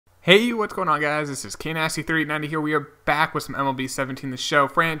Hey, what's going on, guys? This is KNasty3890 here. We are back with some MLB 17 The Show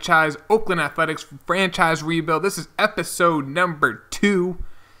franchise, Oakland Athletics franchise rebuild. This is episode number 2.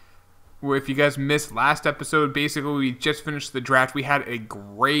 Where if you guys missed last episode, basically we just finished the draft. We had a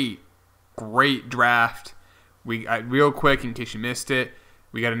great draft. Real quick, in case you missed it,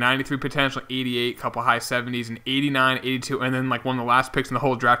 we got a 93 potential, 88, couple high 70s, and 89, 82, and then like one of the last picks in the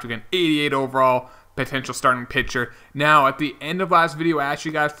whole draft, we got an 88 overall potential starting pitcher. Now, at the end of last video, I asked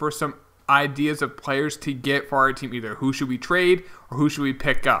you guys for some ideas of players to get for our team. Either who should we trade or who should we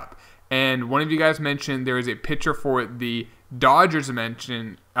pick up. And one of you guys mentioned there is a pitcher for the Dodgers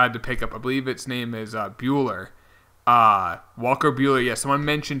mentioned to pick up. I believe its name is Buehler. Walker Buehler. Yeah, someone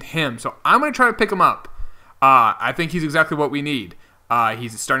mentioned him. So I'm going to try to pick him up. I think he's exactly what we need.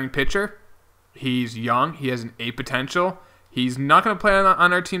 He's a starting pitcher. He's young. He has an A potential. He's not going to play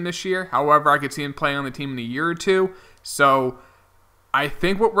on our team this year. However, I could see him playing on the team in a year or two. So I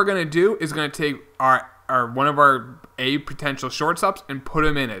think what we're going to do is going to take our one of our A potential shortstops and put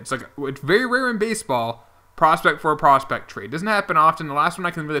him in it. It's very rare in baseball, prospect for a prospect trade. Doesn't happen often. The last one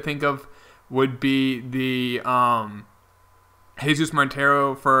I can really think of would be the Jesus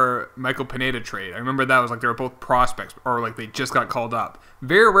Montero for Michael Pineda trade. I remember that was like they were both prospects or like they just got called up.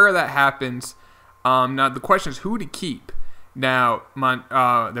 Very rare that happens. Now the question is who to keep. Now,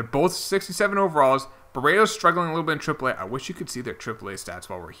 they're both 67 overalls. Barreto's struggling a little bit in AAA. I wish you could see their AAA stats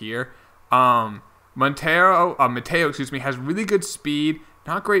while we're here. Mateo, has really good speed.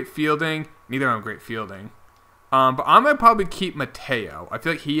 Not great fielding. Neither of them great fielding. But I'm going to probably keep Mateo. I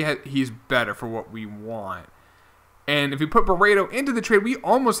feel like he's better for what we want. And if we put Barreto into the trade, we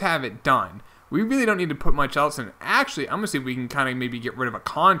almost have it done. We really don't need to put much else in it. Actually, I'm going to see if we can kind of maybe get rid of a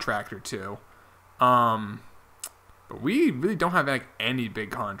contract or two. But we really don't have like any big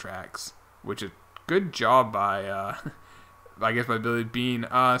contracts, which is good job by, I guess by Billy Bean.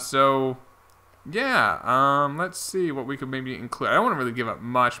 So yeah, let's see what we could maybe include. I don't want to really give up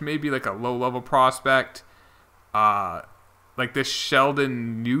much. Maybe like a low-level prospect, like this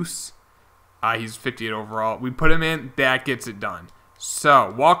Sheldon Noose. He's 58 overall. We put him in. That gets it done.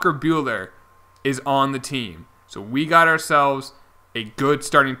 So Walker Buehler is on the team. So we got ourselves a good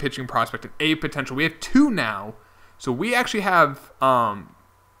starting pitching prospect, an A potential. We have 2 now. So we actually have, I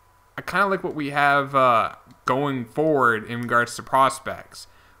kind of like what we have going forward in regards to prospects.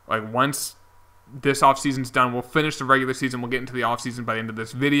 Like once this offseason's done, we'll finish the regular season. We'll get into the offseason by the end of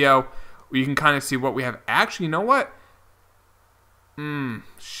this video. You can kind of see what we have. Actually, you know what?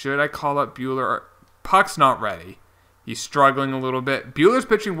 Should I call up Buehler? Puck's not ready. He's struggling a little bit. Buehler's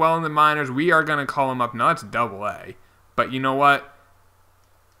pitching well in the minors. We are going to call him up. Now it's AA. But you know what?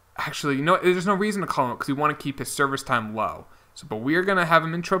 Actually, you know, there's no reason to call him up because we want to keep his service time low. So, but we are going to have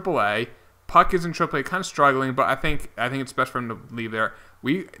him in AAA. Puck is in AAA, kind of struggling, but I think it's best for him to leave there.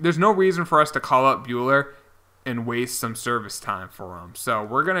 There's no reason for us to call up Buehler and waste some service time for him. So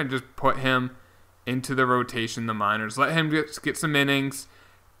we're going to just put him into the rotation, the minors. Let him get some innings,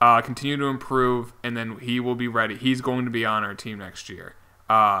 continue to improve, and then he will be ready. He's going to be on our team next year.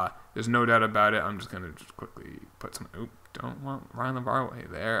 There's no doubt about it. I'm just going to just quickly put some... Don't want Ryan LeVar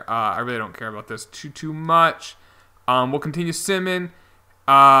there. I really don't care about this too much. We'll continue simming,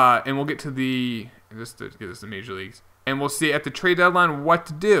 and we'll get to the major leagues, and we'll see at the trade deadline what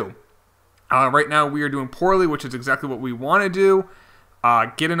to do. Right now we are doing poorly, which is exactly what we want to do.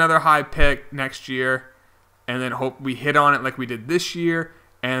 Get another high pick next year, and then hope we hit on it like we did this year,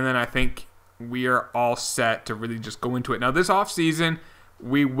 and then I think we are all set to really just go into it. Now this offseason,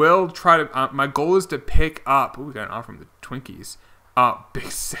 we will try to, my goal is to pick up, we got an offer from the Twinkies,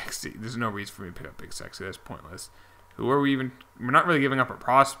 Big Sexy. There's no reason for me to pick up Big Sexy. That's pointless. Who are we even, we're not really giving up a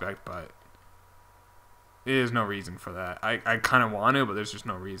prospect, but there's no reason for that. I kind of want to, but there's just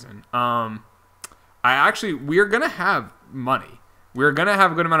no reason. We're going to have money. We're going to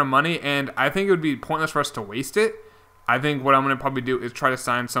have a good amount of money, and I think it would be pointless for us to waste it. I think what I'm going to probably do is try to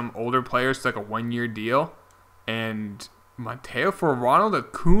sign some older players to like a 1-year deal, and Mateo for Ronald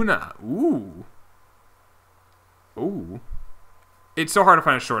Acuna. Ooh. It's so hard to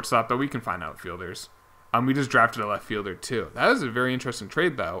find a shortstop, but we can find outfielders. We just drafted a left fielder, too. That is a very interesting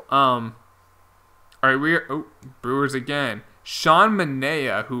trade, though. All right, Brewers again. Sean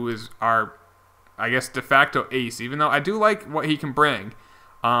Manaea, who is our, I guess, de facto ace, even though I do like what he can bring.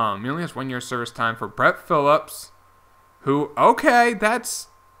 He only has 1 year service time for Brett Phillips, who, okay, that's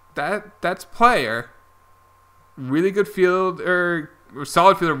player. Really good fielder,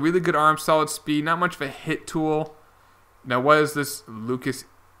 solid fielder, really good arm, solid speed, not much of a hit tool. Now, what is this? Lucas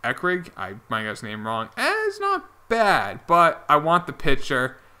Eckrig? I might get his name wrong. It's not bad, but I want the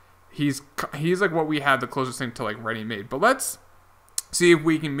pitcher. He's like what we have, the closest thing to like ready-made. But let's see if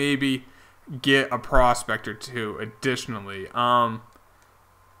we can maybe get a prospect or two additionally. Well,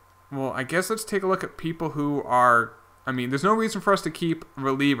 I guess let's take a look at people who are... I mean, there's no reason for us to keep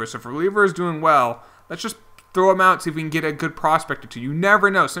relievers. So if reliever is doing well, let's just throw them out, see if we can get a good prospect or two. You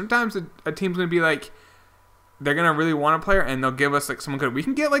never know. Sometimes a team's going to be like, they're going to really want a player, and they'll give us like someone good. We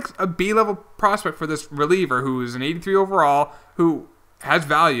can get like a B-level prospect for this reliever who is an 83 overall, who has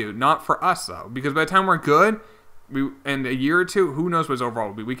value, not for us though. Because by the time we're good, in a year or two, who knows what his overall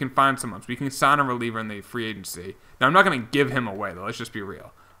will be. We can find someone. So we can sign a reliever in the free agency. Now, I'm not going to give him away though. Let's just be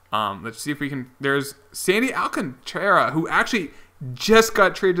real. Let's see if we can. There's Sandy Alcantara, who actually just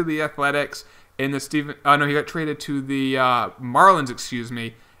got traded to the Athletics in the he got traded to the Marlins, excuse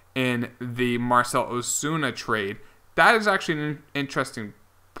me, in the Marcell Ozuna trade. That is actually an interesting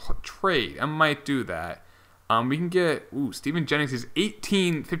trade. I might do that. We can get Steven Jennings is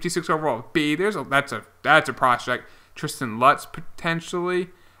 1856 overall B. That's a prospect. Tristan Lutz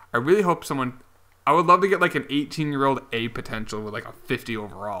potentially. I really hope someone. I would love to get like an 18-year-old A potential with like a 50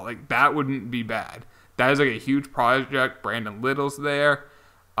 overall. Like that wouldn't be bad. That is like a huge project. Brandon Little's there.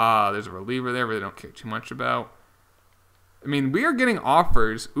 There's a reliever there. Really don't care too much about. I mean, we are getting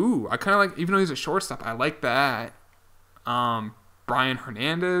offers. I kind of like, even though he's a shortstop, I like that. Brian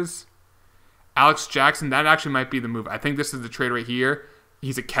Hernandez, Alex Jackson. That actually might be the move. I think this is the trade right here.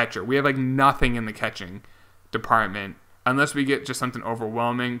 He's a catcher. We have like nothing in the catching department unless we get just something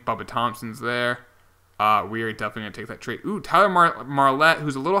overwhelming. Bubba Thompson's there. We are definitely going to take that trade. Tyler Marlette,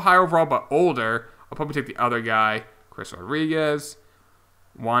 who's a little higher overall but older. I'll probably take the other guy. Chris Rodriguez.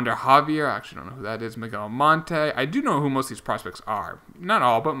 Wander Javier. I actually don't know who that is. Miguel Monte. I do know who most of these prospects are. Not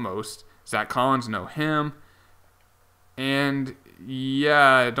all, but most. Zach Collins, know him. And,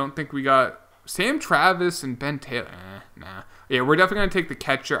 yeah, I don't think we got Sam Travis and Ben Taylor. Nah. Yeah, we're definitely going to take the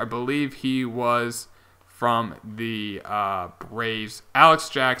catcher. I believe he was from the Braves. Alex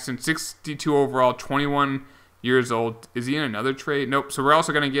Jackson, 62 overall, 21 years old. Is he in another trade? Nope. So we're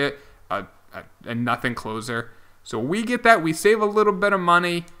also going to get a nothing closer. So we get that. We save a little bit of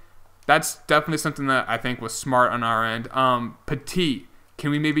money. That's definitely something that I think was smart on our end. Petit. Can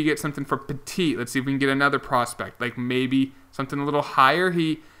we maybe get something for Petit? Let's see if we can get another prospect. Like maybe something a little higher.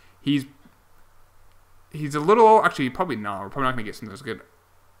 He's a little... Actually, probably not. We're probably not going to get something that's good.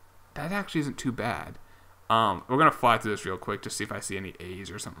 That actually isn't too bad. We're going to fly through this real quick to see if I see any A's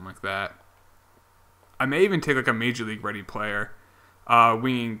or something like that. I may even take like a Major League ready player.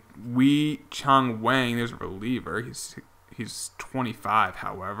 Wei Chung Wang, there's a reliever. He's 25,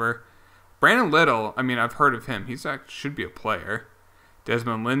 however. Brandon Little, I mean, I've heard of him. Should be a player.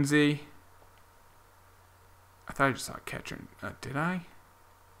 Desmond Lindsay. I thought I just saw a catcher. Did I?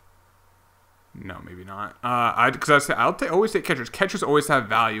 No, maybe not. Because I'll always take catchers. Catchers always have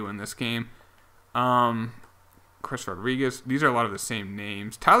value in this game. Chris Rodriguez. These are a lot of the same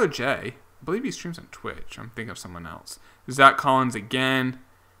names. Tyler J. I believe he streams on Twitch. I'm thinking of someone else. Zach Collins again.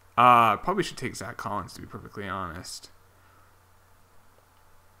 Probably should take Zach Collins, to be perfectly honest.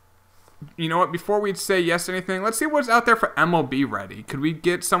 You know what? Before we say yes to anything, let's see what's out there for MLB ready. Could we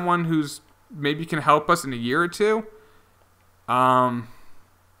get someone who's maybe can help us in a year or two? Like,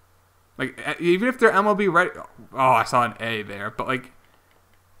 even if they're MLB ready. Oh, I saw an A there. But, like,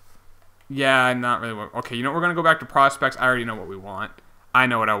 yeah, not really. Okay, you know what? We're going to go back to prospects. I already know what we want. I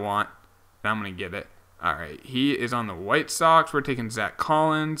know what I want. And I'm going to get it. All right, he is on the White Sox. We're taking Zach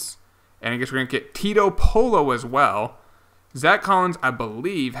Collins. And I guess we're going to get Tito Polo as well. Zach Collins, I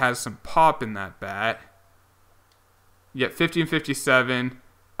believe, has some pop in that bat. Yet 50 and 57.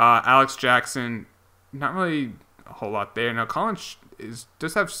 Alex Jackson, not really a whole lot there. Now, Collins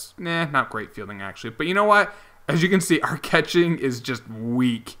does have, not great fielding, actually. But you know what? As you can see, our catching is just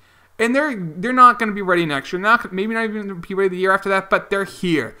weak. And they're not going to be ready next year. Maybe not even be ready the year after that, but they're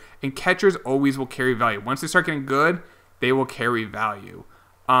here. And catchers always will carry value. Once they start getting good, they will carry value.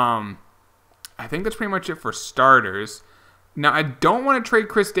 I think that's pretty much it for starters. Now, I don't want to trade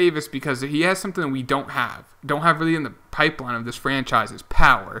Chris Davis because he has something that we don't have really in the pipeline of this franchise is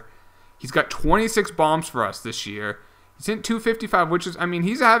power. He's got 26 bombs for us this year. He's in 255, which is, I mean,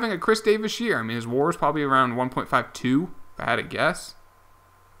 he's having a Chris Davis year. I mean, his WAR is probably around 1.52, if I had to guess.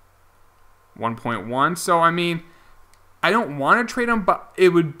 1.1. So, I mean, I don't want to trade him, but it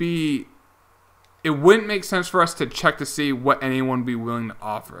wouldn't make sense for us to check to see what anyone would be willing to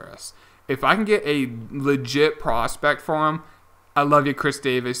offer us. If I can get a legit prospect for him, I love you, Chris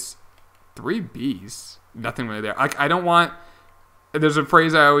Davis. 3 Bs. Nothing really there. I don't want... There's a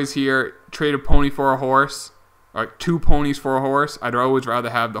phrase I always hear, trade a pony for a horse. Or 2 ponies for a horse. I'd always rather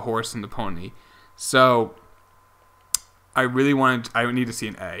have the horse than the pony. So, I need to see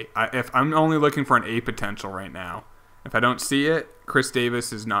an A. If I'm only looking for an A potential right now. If I don't see it, Chris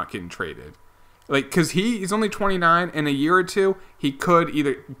Davis is not getting traded. Like, because he's only 29. In a year or two, he could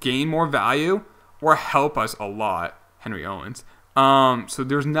either gain more value or help us a lot. Henry Owens. So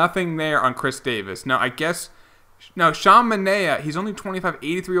there's nothing there on Chris Davis. Now, I guess... Now, Sean Manaea, he's only 25,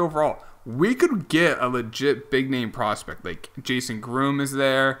 83 overall. We could get a legit big-name prospect. Like, Jason Groom is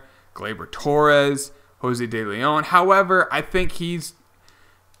there, Gleyber Torres, Jose De Leon. However, I think he's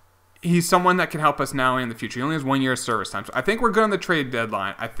someone that can help us now and in the future. He only has 1 year of service time. So I think we're good on the trade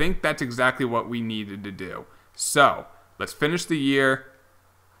deadline. I think that's exactly what we needed to do. So, let's finish the year.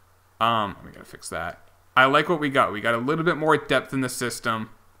 We got to fix that. I like what we got. We got a little bit more depth in the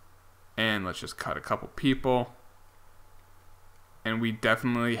system. And let's just cut a couple people. And we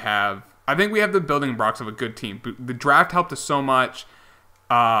definitely have... I think we have the building blocks of a good team. The draft helped us so much.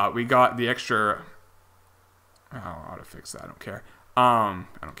 We got the extra... Oh, I ought to fix that. I don't care. I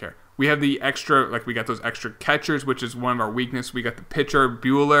don't care. We have the extra... Like, we got those extra catchers, which is one of our weaknesses. We got the pitcher,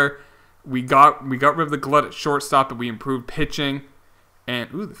 Bueller. We got rid of the glut at shortstop, but we improved pitching.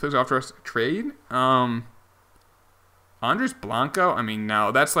 And, ooh, the Phillies offer us a trade. Andres Blanco, I mean,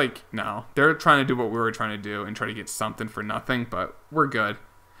 no. That's like, no. They're trying to do what we were trying to do and try to get something for nothing, but we're good.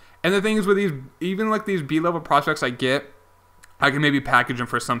 And the thing is with these, even like these B-level prospects I get, I can maybe package them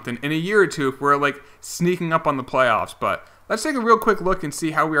for something in a year or two if we're like sneaking up on the playoffs. But let's take a real quick look and see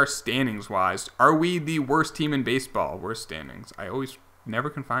how we are standings-wise. Are we the worst team in baseball? Worst standings. I always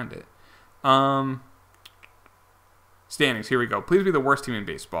never can find it. Standings, here we go. Please be the worst team in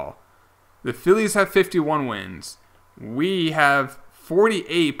baseball. The Phillies have 51 wins. We have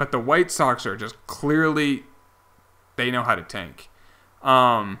 48, but the White Sox are just clearly, they know how to tank.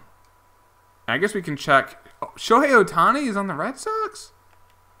 I guess we can check. Oh, Shohei Ohtani is on the Red Sox?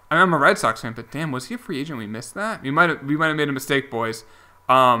 I mean, I'm a Red Sox fan, but damn, was he a free agent? We missed that? We might have made a mistake, boys.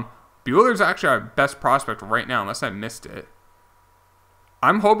 Bueller's actually our best prospect right now, unless I missed it.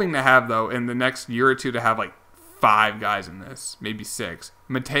 I'm hoping to have, though, in the next year or two, to have like 5 guys in this, maybe 6.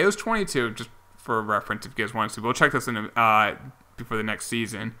 Mateo's 22, just for reference if you guys want to. We'll check this in before the next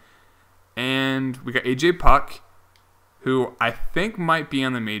season. And we got AJ Puck, who I think might be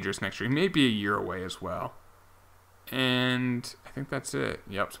on the majors next year. He may be a year away as well. And I think that's it.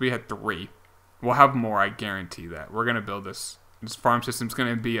 Yep, so we had 3. We'll have more, I guarantee that. We're going to build this. This farm system's going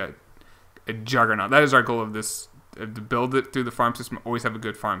to be a juggernaut. That is our goal of this, to build it through the farm system, always have a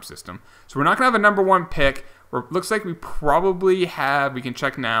good farm system. So we're not going to have a number 1 pick. Looks like we probably have, we can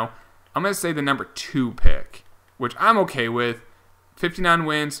check now, I'm going to say the number 2 pick, which I'm okay with. 59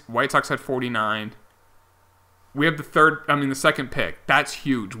 wins. White Sox had 49. We have the second pick. That's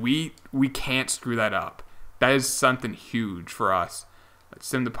huge. We can't screw that up. That is something huge for us. Let's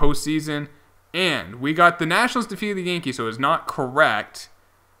sim the postseason. And we got the Nationals defeated the Yankees, so it's not correct.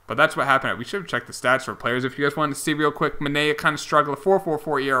 But that's what happened. We should have checked the stats for players. If you guys wanted to see real quick, Manaea kind of struggled, a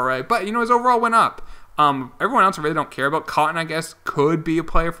 4.44 ERA. But, you know, his overall went up. Everyone else I really don't care about. Cotton, I guess, could be a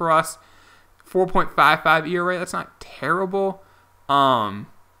player for us. 4.55 ERA. That's not terrible.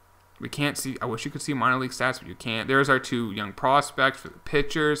 We can't see. I wish you could see minor league stats, but you can't. There's our 2 young prospects for the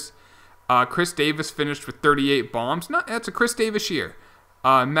pitchers. Chris Davis finished with 38 bombs. That's a Chris Davis year.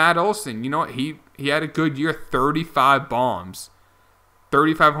 Matt Olson, you know what? He had a good year. 35 bombs.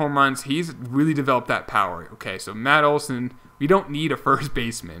 35 home runs. He's really developed that power. Okay, so Matt Olson, we don't need a first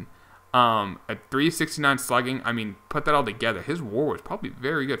baseman. At 369 slugging, I mean, put that all together. His WAR was probably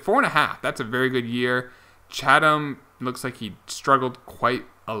very good. 4.5. That's a very good year. Chatham looks like he struggled quite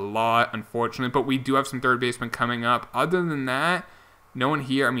a lot, unfortunately. But we do have some third basemen coming up. Other than that, no one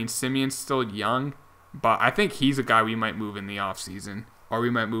here. I mean, Simeon's still young. But I think he's a guy we might move in the offseason. Or we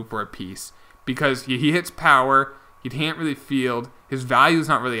might move for a piece. Because he hits power. He can't really field. His value is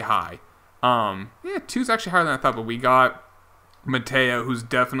not really high. 2's actually higher than I thought. But we got Mateo, who's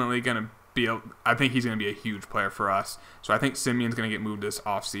definitely going to be, I think he's going to be a huge player for us. So I think Simeon's going to get moved this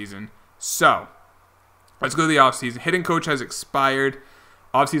offseason. So, let's go to the offseason. Hitting coach has expired.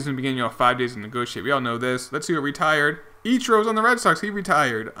 Offseason beginning, you have 5 days to negotiate. We all know this. Let's see who retired. Ichiro's on the Red Sox. He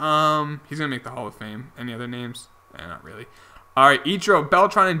retired. He's going to make the Hall of Fame. Any other names? Not really. All right, Ichiro,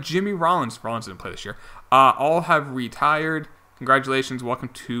 Beltran, and Jimmy Rollins. Rollins didn't play this year. All have retired. Congratulations. Welcome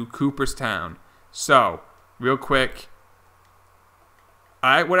to Cooperstown. So, real quick.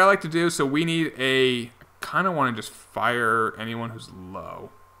 What I like to do, so we need I kind of want to just fire anyone who's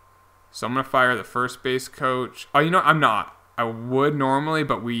low. So I'm going to fire the first base coach. Oh, you know, I'm not. I would normally,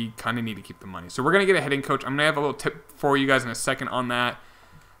 but we kind of need to keep the money. So we're going to get a hitting coach. I'm going to have a little tip for you guys in a second on that.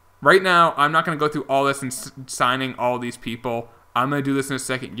 Right now, I'm not going to go through all this and signing all these people. I'm going to do this in a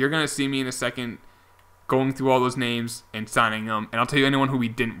second. You're going to see me in a second going through all those names and signing them. And I'll tell you anyone who we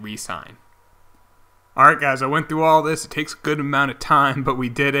didn't re-sign. All right, guys, I went through all this. It takes a good amount of time, but we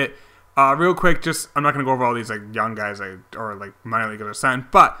did it. Real quick, I'm not going to go over all these like young guys or like minor leaguers are signed,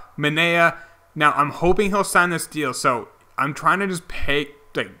 but Manaea, now I'm hoping he'll sign this deal. So I'm trying to just pay,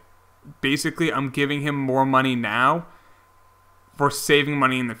 like, basically I'm giving him more money now for saving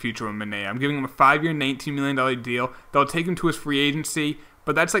money in the future with Manaea. I'm giving him a 5-year, $19 million deal. They'll take him to his free agency,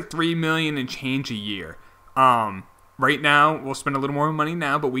 but that's like $3 million and change a year. Right now, we'll spend a little more money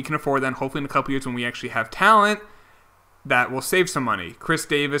now, but we can afford that. And hopefully in a couple years when we actually have talent, that will save some money. Chris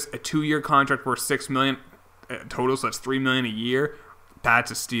Davis, a 2-year contract worth $6 million total, so that's $3 million a year. That's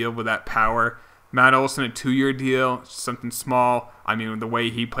a steal with that power. Matt Olson, a 2-year deal, something small. I mean, the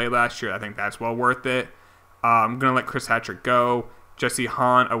way he played last year, I think that's well worth it. I'm going to let Chris Hattrick go. Jesse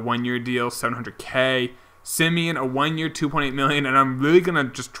Hahn, a 1-year deal, $700K. Simeon, a 1-year, $2.8 million, and I'm really going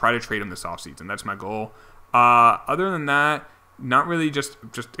to just try to trade him this offseason. That's my goal. Other than that, not really just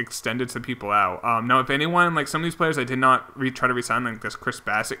extended some people out. Now, if anyone, like some of these players, I did not try to resign, like this Chris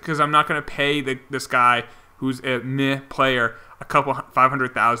Bassett, because I'm not going to pay this guy who's a meh player a couple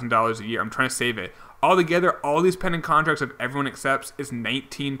 $500,000 a year. I'm trying to save it. Altogether, all these pending contracts, if everyone accepts, is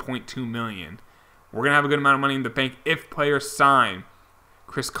 $19.2 million. We're going to have a good amount of money in the bank if players sign.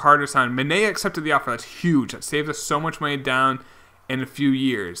 Chris Carter signed. Manaea accepted the offer. That's huge. That saves us so much money down in a few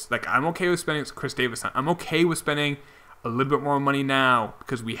years. Like, I'm okay with spending Chris Davis. I'm okay with spending a little bit more money now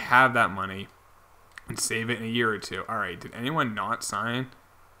because we have that money and save it in a year or two. All right, did anyone not sign?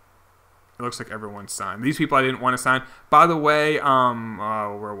 It looks like everyone signed. These people I didn't want to sign. By the way,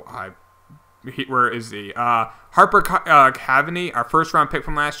 where is he? Harper Cavaney, our first round pick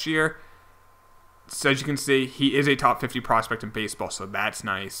from last year. So as you can see, he is a top 50 prospect in baseball, so that's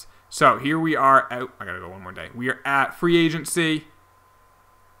nice. So here we are at, I gotta go one more day. We are at free agency.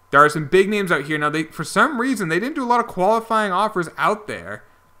 There are some big names out here. Now, for some reason, they didn't do a lot of qualifying offers out there.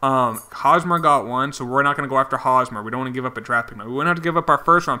 Hosmer got one, so we're not going to go after Hosmer. We don't want to give up a draft pick. Now, we wouldn't have to give up our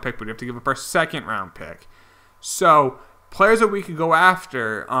first-round pick, but we have to give up our second-round pick. So, players that we could go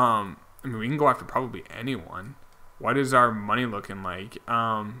after, I mean, we can go after probably anyone. What is our money looking like?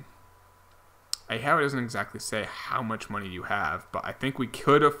 How it doesn't exactly say how much money you have, but I think we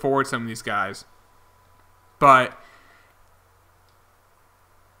could afford some of these guys. But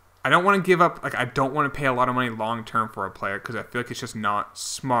I don't want to give up, like, I don't want to pay a lot of money long-term for a player because I feel like it's just not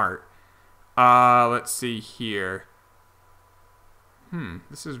smart. Let's see here.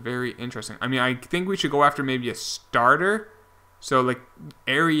 This is very interesting. I mean, I think we should go after maybe a starter. So, like,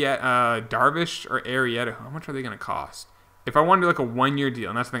 Darvish or Arrieta, how much are they going to cost? If I wanted to do, like, a 1-year deal,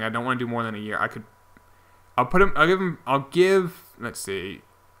 and that's the thing, I don't want to do more than a year, I'll give, let's see,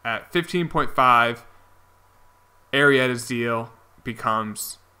 at 15.5, Arrieta's deal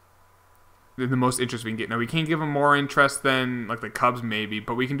becomes the most interest we can get. Now, we can't give him more interest than, like, the Cubs maybe,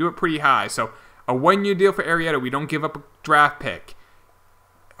 but we can do it pretty high. So, a 1-year deal for Arrieta, we don't give up a draft pick.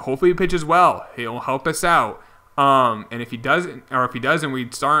 Hopefully he pitches well. He'll help us out. And if he doesn't, we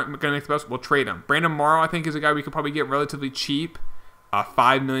start going to make the best, we'll trade him. Brandon Morrow, I think, is a guy we could probably get relatively cheap.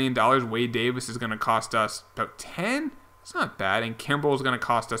 $5 million. Wade Davis is going to cost us about 10. It's not bad. And Kimbrel is going to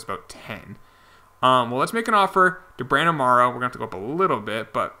cost us about 10. Well, let's make an offer to Brandon Morrow. We're going to have to go up a little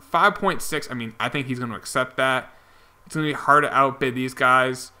bit, but 5.6, I mean, I think he's going to accept that. It's going to be hard to outbid these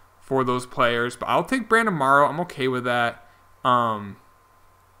guys for those players, but I'll take Brandon Morrow. I'm okay with that.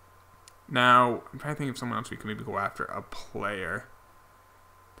 Now, I'm trying to think of someone else we could maybe go after, a player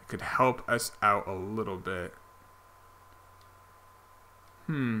that could help us out a little bit.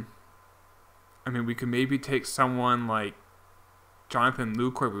 I mean, we could maybe take someone like Jonathan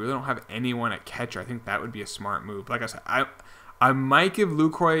Lucroy. We really don't have anyone at catcher. I think that would be a smart move. Like I said, I might give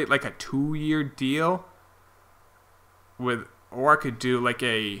Lucroy like a 2-year deal or I could do like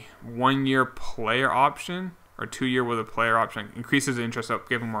a 1-year player option or 2-year with a player option. Increases the interest up,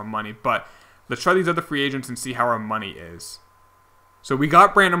 give him more money. But let's try these other free agents and see how our money is. So we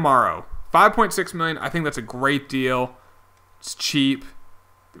got Brandon Morrow, $5.6 million. I think that's a great deal. It's cheap.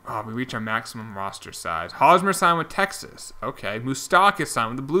 Oh, we reach our maximum roster size. Hosmer signed with Texas. Okay. Moustakas signed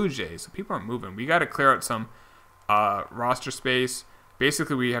with the Blue Jays. So people are moving. We got to clear out some roster space.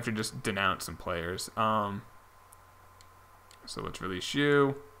 Basically, we have to just denounce some players. So let's release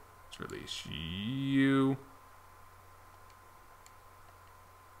you. Let's release you.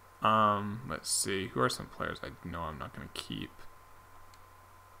 Let's see. Who are some players I know I'm not going to keep?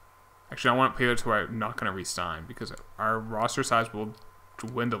 Actually, I want players who I'm not going to re-sign because our roster size will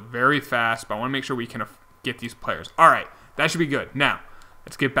dwindle very fast, but I want to make sure we can get these players. All right, that should be good. Now,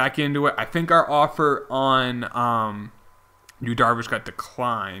 let's get back into it. I think our offer on Yu Darvish got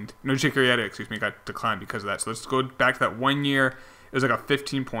declined. No, Jake Arrieta, excuse me, got declined because of that. So let's go back to that 1 year. It was like a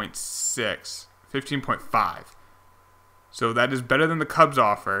 15.6. 15.5. So that is better than the Cubs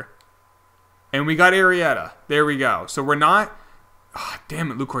offer. And we got Arrieta. There we go. So we're not... Oh,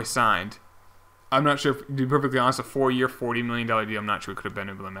 damn it, Lucroy signed. I'm not sure, to be perfectly honest, a 4-year, $40 million deal. I'm not sure we could have been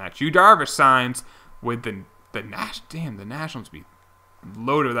able to match. Yu Darvish signs with the Nationals be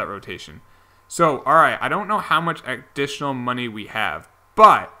loaded with that rotation. So, all right, I don't know how much additional money we have,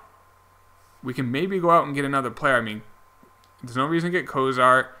 but we can maybe go out and get another player. I mean, there's no reason to get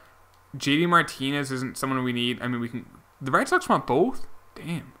Cozart. JD Martinez isn't someone we need. I mean, we can... The Red Sox want both?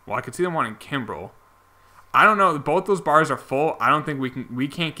 Damn. Well, I could see them wanting Kimbrel. I don't know. Both those bars are full. I don't think we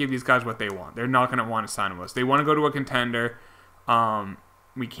can't give these guys what they want. They're not going to want to sign with us. They want to go to a contender.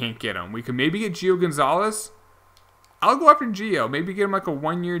 We can't get them. We could maybe get Gio Gonzalez. I'll go after Gio. Maybe get him like a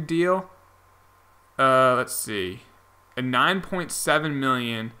 1-year deal. Let's see. A $9.7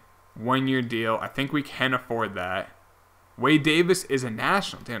 million 1-year deal. I think we can afford that. Wade Davis is a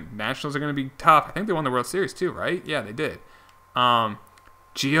National. Damn, Nationals are going to be tough. I think they won the World Series too, right? Yeah, they did.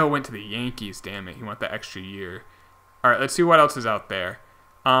 Gio went to the Yankees. Damn it, he went the extra year. All right, let's see what else is out there.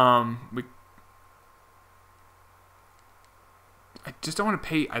 I just don't want to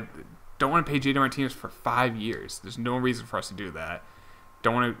pay. I don't want to pay JD Martinez for 5 years. There's no reason for us to do that.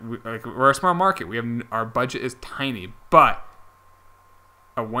 Don't want to. We're a small market. Our budget is tiny, but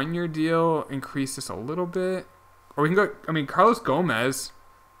a 1-year deal increase this a little bit, or we can go. I mean, Carlos Gomez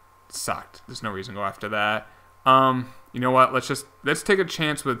sucked. There's no reason to go after that. You know what? Let's take a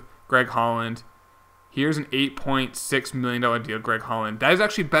chance with Greg Holland. Here's an $8.6 million deal, Greg Holland. That is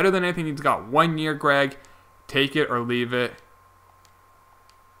actually better than anything he's got. 1 year, Greg. Take it or leave it.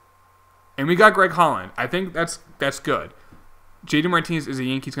 And we got Greg Holland. I think that's good. JD Martinez is a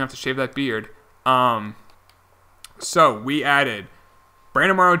Yankee. He's going to have to shave that beard. So we added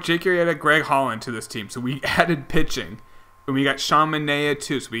Brandon Morrow, Jake Arrieta, Greg Holland to this team. So we added pitching. And we got Sean Manaea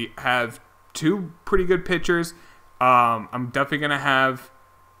too. So we have 2 pretty good pitchers. I'm definitely going to have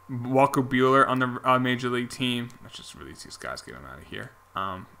Walker Buehler on the Major League team. Let's just release these guys, get them out of here.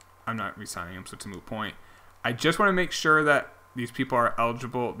 I'm not re-signing them, so it's a moot point. I just want to make sure that these people are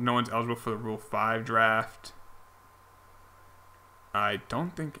eligible. No one's eligible for the Rule 5 draft. I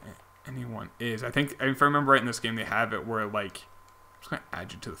don't think anyone is. I think, if I remember right in this game, they have it where, like, I'm just going to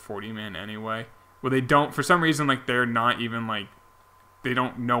add you to the 40-man anyway. Well, they don't, for some reason, like, they're not even, like,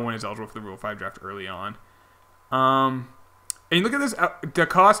 no one is eligible for the Rule 5 draft early on. And look at this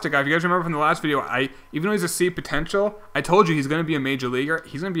DaCosta guy. If you guys remember from the last video, even though he's a C potential, I told you he's going to be a major leaguer.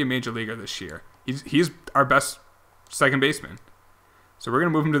 He's going to be a major leaguer this year. He's our best second baseman. So we're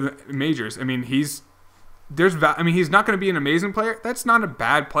going to move him to the majors. I mean, he's not going to be an amazing player. That's not a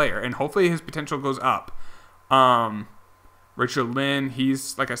bad player, and hopefully his potential goes up. Richard Lynn,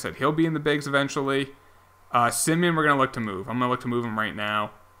 he's, like I said, he'll be in the bigs eventually. Simeon, we're going to look to move. I'm going to look to move him right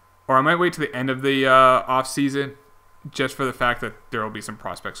now. Or I might wait to the end of the offseason just for the fact that there will be some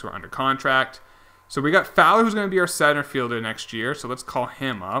prospects who are under contract. So we got Fowler, who's going to be our center fielder next year. So let's call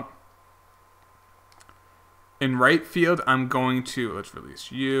him up. In right field, I'm going to, let's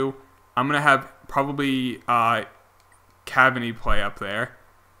release you. I'm going to have probably Cavani play up there.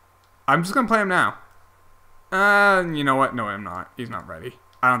 I'm just going to play him now. You know what? No, I'm not. He's not ready.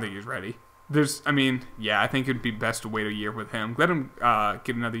 I don't think he's ready. I think it'd be best to wait a year with him. Let him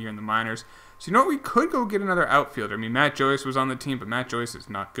get another year in the minors. So you know what? We could go get another outfielder. I mean, Matt Joyce was on the team, but Matt Joyce is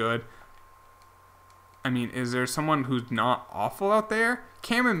not good. I mean, is there someone who's not awful out there?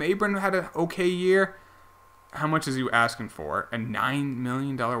 Cameron Maybin had an okay year. How much is he asking for? A $9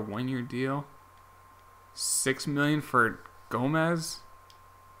 million 1-year deal? $6 million for Gomez?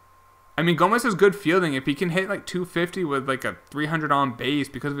 I mean, Gomez has good fielding. If he can hit like 250 with like a 300 on base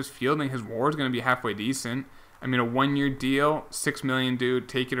because of his fielding, his WAR is going to be halfway decent. I mean, a 1-year deal, $6 million, dude.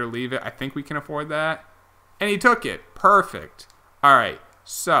 Take it or leave it. I think we can afford that. And he took it. Perfect. All right.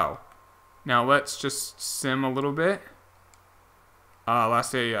 So now let's just sim a little bit.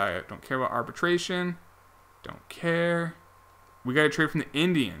 Last day, I don't care about arbitration. Don't care. We got a trade from the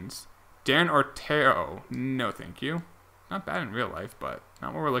Indians. Dan Ortero. No, thank you. Not bad in real life, but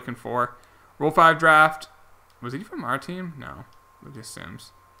not what we're looking for. Rule 5 draft. Was he from our team? No. Lucas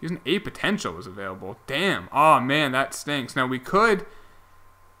Sims. He was an A potential was available. Damn. Oh, man, that stinks. Now, we could...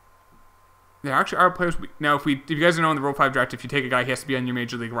 There actually are players... Now, if you guys don't know in the Rule 5 draft, if you take a guy, he has to be on your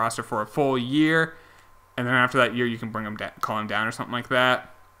Major League roster for a full year. And then after that year, you can bring him down, call him down or something like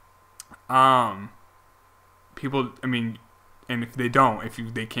that. People, I mean... And if they don't,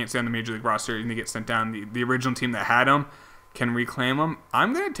 they can't stay on the Major League roster and they get sent down, the original team that had them can reclaim them.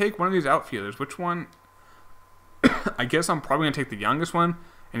 I'm going to take one of these outfielders. Which one? I guess I'm probably going to take the youngest one.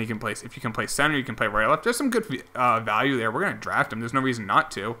 And if you can play center, you can play right or left. There's some good value there. We're going to draft him. There's no reason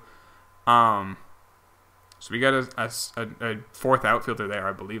not to. So we got a fourth outfielder there,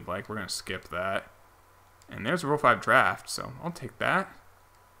 I believe. Like, we're going to skip that. And there's a Rule 5 draft, so I'll take that.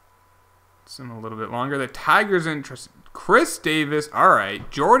 Some a little bit longer. The Tigers interested. Chris Davis. All right.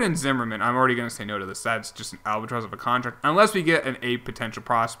 Jordan Zimmerman. I'm already going to say no to this. That's just an albatross of a contract. Unless we get an A potential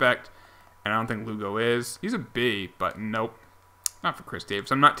prospect. And I don't think Lugo is. He's a B, but nope. Not for Chris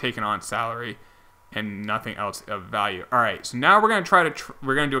Davis. I'm not taking on salary and nothing else of value. All right. So now we're going to try to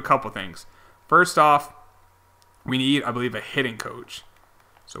we're going to do a couple things. First off, we need, I believe, a hitting coach.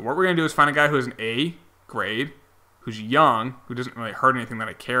 So what we're going to do is find a guy who has an A grade, who's young, who doesn't really hurt anything that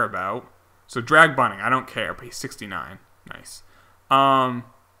I care about. So drag bunting, I don't care, but he's 69. Nice.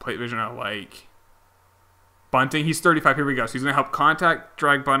 Plate vision, I like. Bunting, he's 35. Here we go. So he's going to help contact,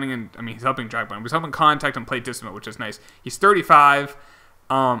 drag bunting, and he's helping drag bunting. He's helping contact and plate discipline, which is nice. He's 35.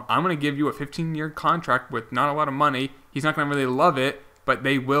 I'm going to give you a 15-year contract with not a lot of money. He's not going to really love it, but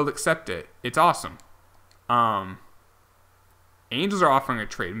they will accept it. It's awesome. Angels are offering a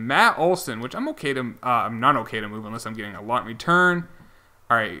trade. Matt Olson, which I'm not okay to move unless I'm getting a lot in return.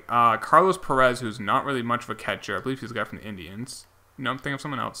 All right, Carlos Perez, who's not really much of a catcher. I believe he's a guy from the Indians. No, I'm thinking of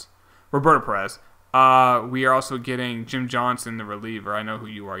someone else. Roberto Perez. We are also getting Jim Johnson, the reliever. I know who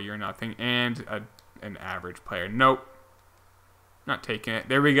you are. You're nothing. And an average player. Nope. Not taking it.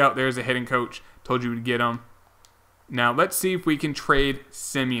 There we go. There's a hitting coach. Told you we'd get him. Now, let's see if we can trade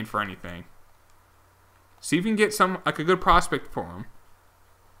Simeon for anything. See if we can get a good prospect for him.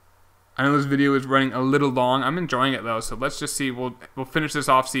 I know this video is running a little long. I'm enjoying it, though. So let's just see. We'll finish this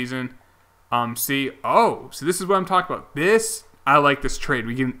off season. So this is what I'm talking about. I like this trade.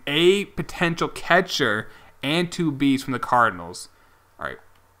 We get an A potential catcher and 2 Bs from the Cardinals. All right.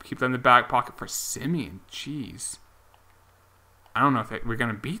 Keep that in the back pocket for Simeon. Jeez. I don't know if we're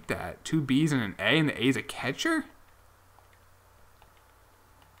going to beat that. 2 Bs and an A, and the A is a catcher?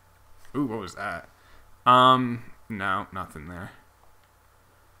 Ooh, what was that? No, nothing there.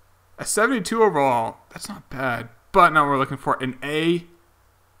 A 72 overall, that's not bad. But now we're looking for an A,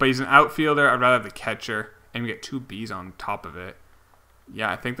 but he's an outfielder. I'd rather have the catcher, and we get 2 Bs on top of it.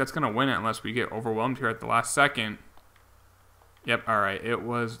 Yeah, I think that's going to win it unless we get overwhelmed here at the last second. Yep, all right. It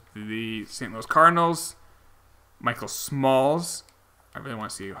was the St. Louis Cardinals. Michael Smalls. I really want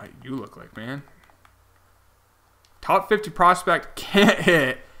to see how you look like, man. Top 50 prospect, can't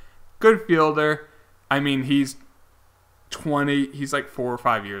hit. Good fielder. He's 20. He's like 4 or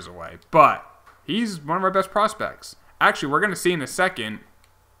 5 years away. But he's one of our best prospects. Actually, we're going to see in a second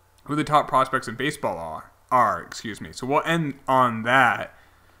who the top prospects in baseball are. So we'll end on that.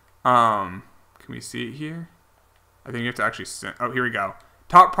 Can we see it here? I think you have to actually send. Oh, here we go.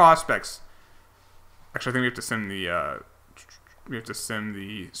 Top prospects. Actually, I think we have to sim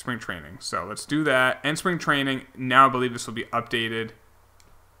the spring training. So let's do that. And spring training. Now I believe this will be updated.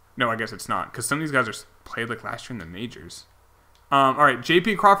 No, I guess it's not, because some of these guys are played like last year in the majors. All right,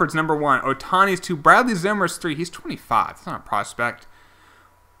 J.P. Crawford's number 1. Ohtani's 2. Bradley Zimmer's 3. He's 25. That's not a prospect.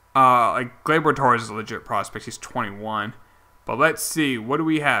 Gleyber Torres is a legit prospect. He's 21. But let's see. What do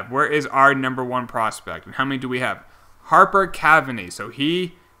we have? Where is our number 1 prospect? And how many do we have? Harper Cavaney. So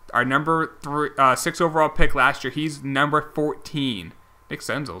our number 6 overall pick last year, he's number 14. Nick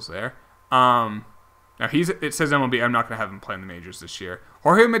Senzel's there. Now, it says MLB. I'm not going to have him play in the majors this year.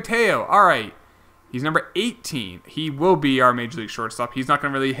 Jorge Mateo. All right. He's number 18. He will be our Major League shortstop. He's not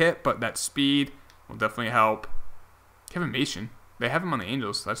going to really hit, but that speed will definitely help. Kevin Mason. They have him on the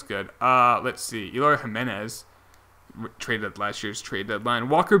Angels, so that's good. Let's see. Eloy Jimenez traded at last year's trade deadline.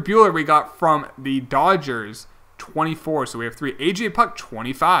 Walker Buehler we got from the Dodgers, 24. So we have 3. AJ Puck,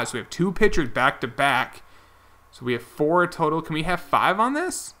 25. So we have 2 pitchers back-to-back. So we have 4 total. Can we have 5 on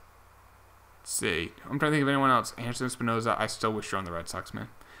this? Let's see. I'm trying to think of anyone else. Anderson Espinoza. I still wish you're on the Red Sox, man.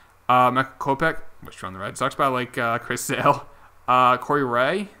 Michael Kopech. Wish you're on the Red Sox, but I like Chris Sale. Corey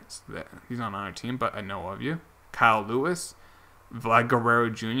Ray. He's not on our team, but I know of you. Kyle Lewis. Vlad Guerrero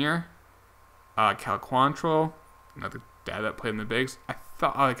Jr. Cal Quantrill. Another dad that played in the bigs.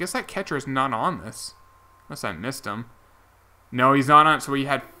 I guess that catcher is not on this. Unless I missed him. No, he's not on it. So we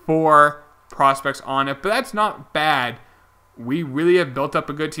had 4 prospects on it, but that's not bad. We really have built up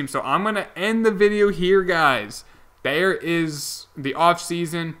a good team. So I'm going to end the video here, guys. There is the off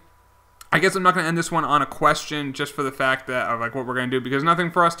season. I guess I'm not going to end this one on a question just for the fact that of what we're going to do, because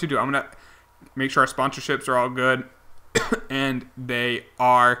nothing for us to do. I'm going to make sure our sponsorships are all good, and those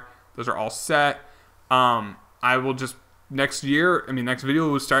are all set. I will just next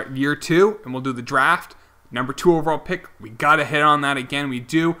video we'll start year 2, and we'll do the draft. Number 2 overall pick. We got to hit on that again. We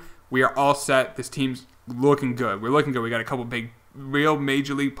do. We are all set. This team's looking good. We're looking good. We got a couple big, real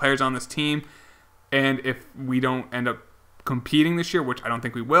major league players on this team. And if we don't end up competing this year, which I don't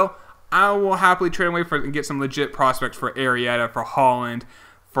think we will, I will happily trade away for and get some legit prospects for Arrieta, for Holland,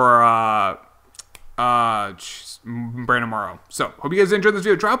 for Brandon Morrow. So, hope you guys enjoyed this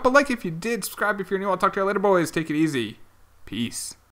video. Drop a like if you did. Subscribe if you're new. I'll talk to you later, boys. Take it easy. Peace.